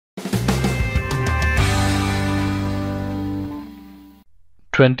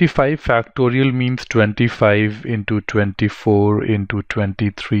25 factorial means 25 into 24 into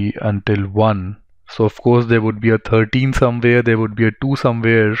 23 until 1. So of course there would be a 13 somewhere, there would be a 2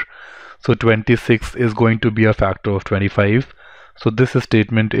 somewhere. So 26 is going to be a factor of 25. So this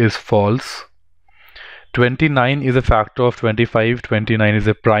statement is false. 29 is a factor of 25. 29 is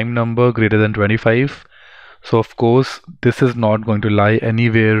a prime number greater than 25. So of course this is not going to lie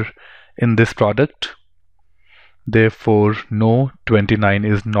anywhere in this product. Therefore, no, 29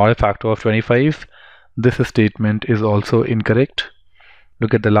 is not a factor of 25. This statement is also incorrect.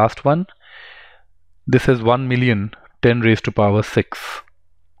 Look at the last one. This is 1 million 10 raised to power 6.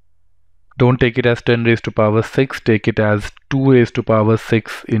 Don't take it as 10 raised to power 6, take it as 2 raised to power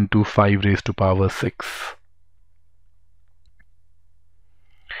 6 into 5 raised to power 6.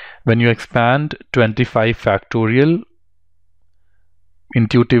 When you expand 25 factorial,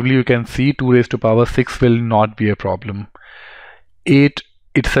 intuitively you can see 2 raised to power 6 will not be a problem. 8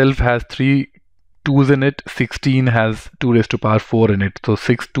 itself has 3 2's in it, 16 has 2 raised to power 4 in it. So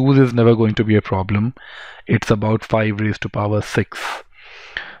 6 2's is never going to be a problem. It's about 5 raised to power 6.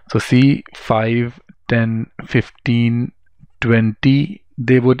 So see, 5, 10, 15, 20,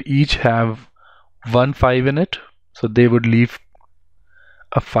 they would each have 1 5 in it. So they would leave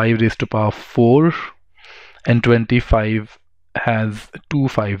a 5 raised to power 4, and 25 has 2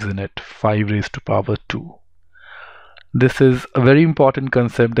 5's in it, 5 raised to power 2. This is a very important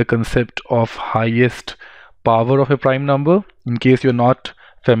concept, the concept of highest power of a prime number. In case you're not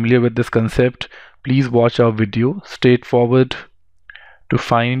familiar with this concept, please watch our video, straightforward. To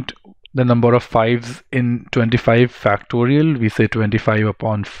find the number of 5's in 25 factorial, we say 25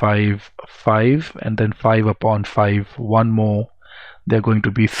 upon 5, 5, and then 5 upon 5, one more. They're going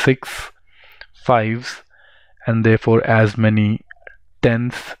to be 6 5's, and therefore as many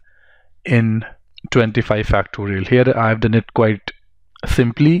 10's in 25 factorial. Here I have done it quite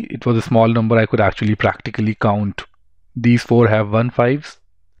simply. It was a small number, I could actually practically count. These 4 have 1 5's,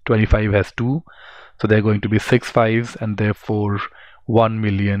 25 has 2, so they're going to be 6 5's, and therefore 1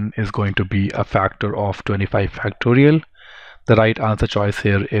 million is going to be a factor of 25 factorial. The right answer choice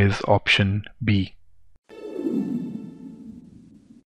here is option B.